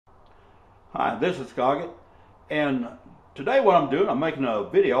Hi, this is Scoggett, and today what I'm doing, I'm making a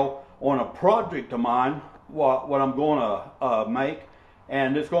video on a project of mine, what I'm going to make,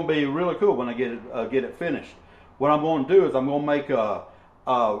 and it's going to be really cool when I get it finished. What I'm going to do is I'm going to make a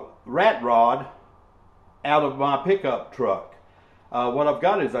rat rod out of my pickup truck. What I've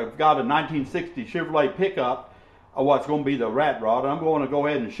got is I've got a 1960 Chevrolet pickup, what's going to be the rat rod. I'm going to go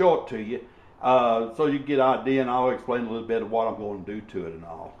ahead and show it to you so you can get an idea, and I'll explain a little bit of what I'm going to do to it and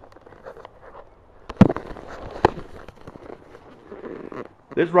all.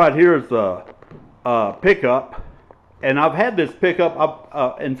 This right here is a pickup, and I've had this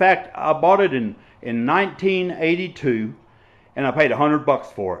pickup. In fact, I bought it in 1982, and I paid $100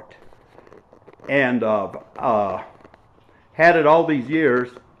 for it. And had it all these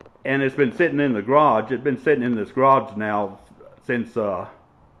years, and it's been sitting in the garage. It's been sitting in this garage now since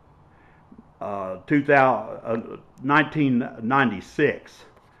 1996,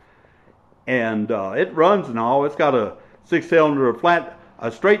 and it runs and all. It's got a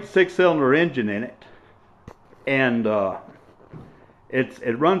a straight six-cylinder engine in it, and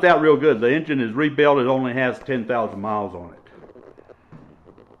it runs out real good. The engine is rebuilt. It only has 10,000 miles on it.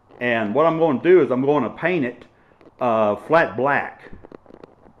 And what I'm going to do is I'm going to paint it flat black.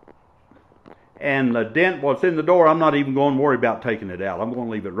 And the dent, what's in the door, I'm not even going to worry about taking it out. I'm going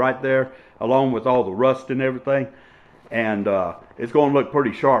to leave it right there, along with all the rust and everything. And it's going to look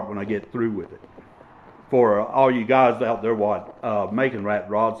pretty sharp when I get through with it. For all you guys out there making rat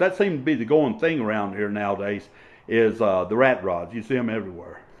rods, that seems to be the going thing around here nowadays, is the rat rods. You see them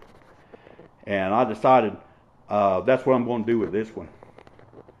everywhere. And I decided that's what I'm going to do with this one.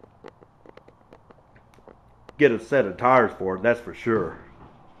 Get a set of tires for it, that's for sure.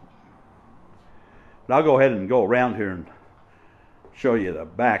 But I'll go ahead and go around here and show you the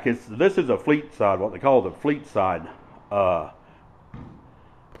back. This is a Fleetside, what they call the Fleetside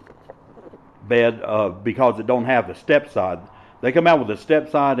bed, because it don't have the step side. They come out with the step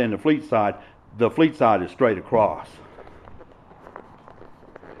side and the fleet side. The fleet side is straight across.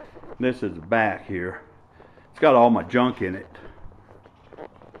 This is the back here. It's got all my junk in it.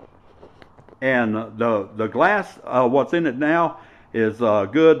 And the glass, what's in it now, is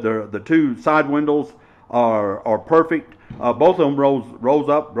good. The two side windows are perfect. Both of them rolls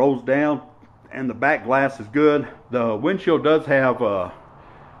up, rolls down, and the back glass is good. The windshield does have a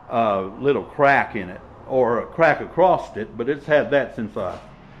little crack in it, or a crack across it, but it's had that since I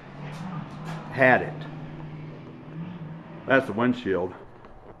had it. That's the windshield.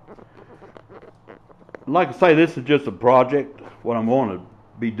 Like I say, this is just a project, what I'm going to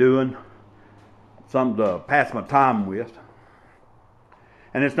be doing, something to pass my time with,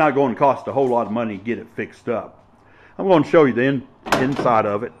 and it's not going to cost a whole lot of money to get it fixed up. I'm going to show you the inside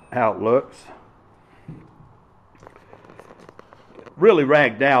of it, how it looks. Really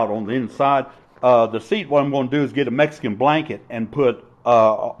ragged out on the inside. The seat, what I'm going to do is get a Mexican blanket and put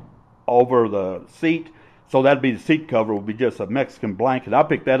over the seat, so that'd be the seat cover, will be just a Mexican blanket. I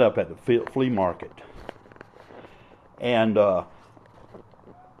picked that up at the flea market. And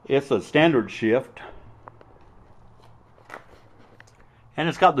it's a standard shift. And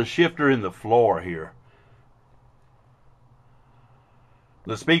it's got the shifter in the floor here.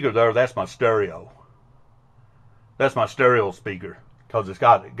 The speaker there, that's my stereo. That's my stereo speaker, because it's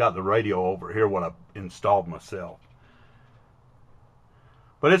got the radio over here, what I installed myself.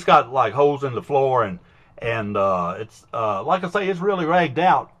 But it's got like holes in the floor, and it's like I say, it's really ragged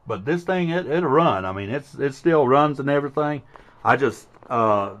out. But this thing, it'll run. I mean, it still runs and everything. I just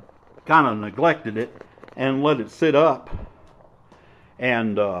kind of neglected it and let it sit up.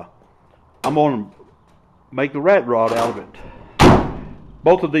 And I'm going to make the rat rod out of it.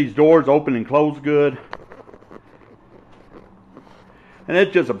 Both of these doors open and close good. And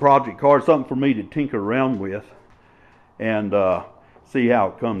it's just a project car, something for me to tinker around with and see how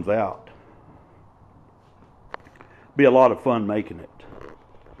it comes out. Be a lot of fun making it.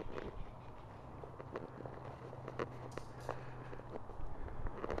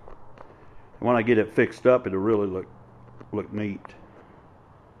 And when I get it fixed up, it'll really look neat.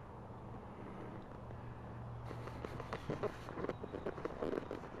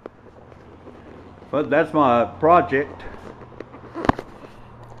 But that's my project.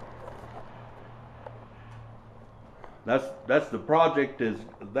 That's the project is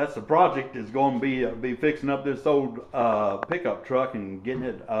going to be fixing up this old pickup truck and getting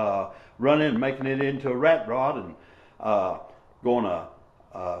it running and making it into a rat rod, and going to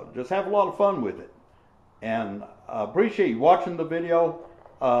just have a lot of fun with it. And I appreciate you watching the video.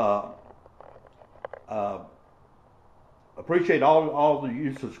 Appreciate all the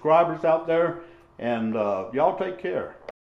you subscribers out there, and y'all take care.